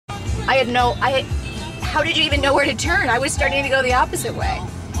How did you even know where to turn? I was starting to go the opposite way.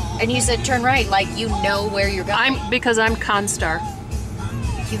 And you said turn right, like you know where you're going. Because I'm Constar.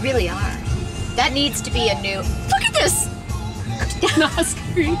 You really are. That needs to be a new... Look at this!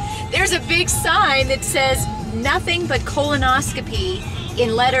 Colonoscopy. There's a big sign that says nothing but colonoscopy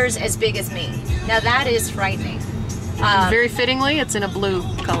in letters as big as me. Now that is frightening. Very fittingly, it's in a blue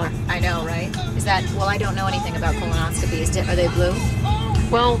color. I know, right? Is that... Well, I don't know anything about colonoscopies. Are they blue?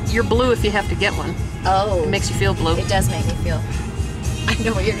 Well, you're blue if you have to get one. Oh. It makes you feel blue. It does make me feel... I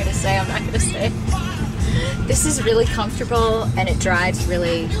know what you're going to say. I'm not going to say. This is really comfortable and it drives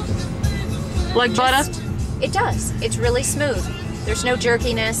really... Like butter? It does. It's really smooth. There's no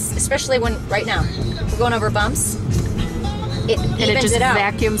jerkiness, especially when, right now, we're going over bumps. It evens it out.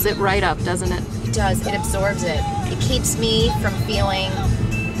 Vacuums it right up, doesn't it? It does. It absorbs it. It keeps me from feeling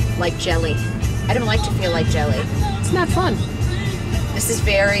like jelly. I don't like to feel like jelly. It's not fun. This is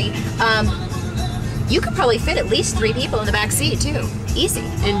very... you could probably fit at least 3 people in the back seat, too. Easy.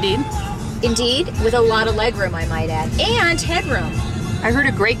 Indeed. Indeed, with a lot of leg room, I might add. And headroom. I heard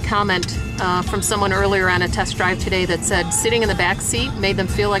a great comment from someone earlier on a test drive today that said sitting in the back seat made them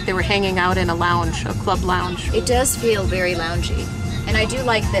feel like they were hanging out in a lounge, a club lounge. It does feel very loungy. And I do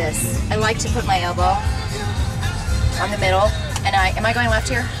like this. I like to put my elbow on the middle. And am I going left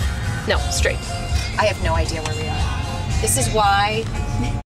here? No, straight. I have no idea where we are. This is why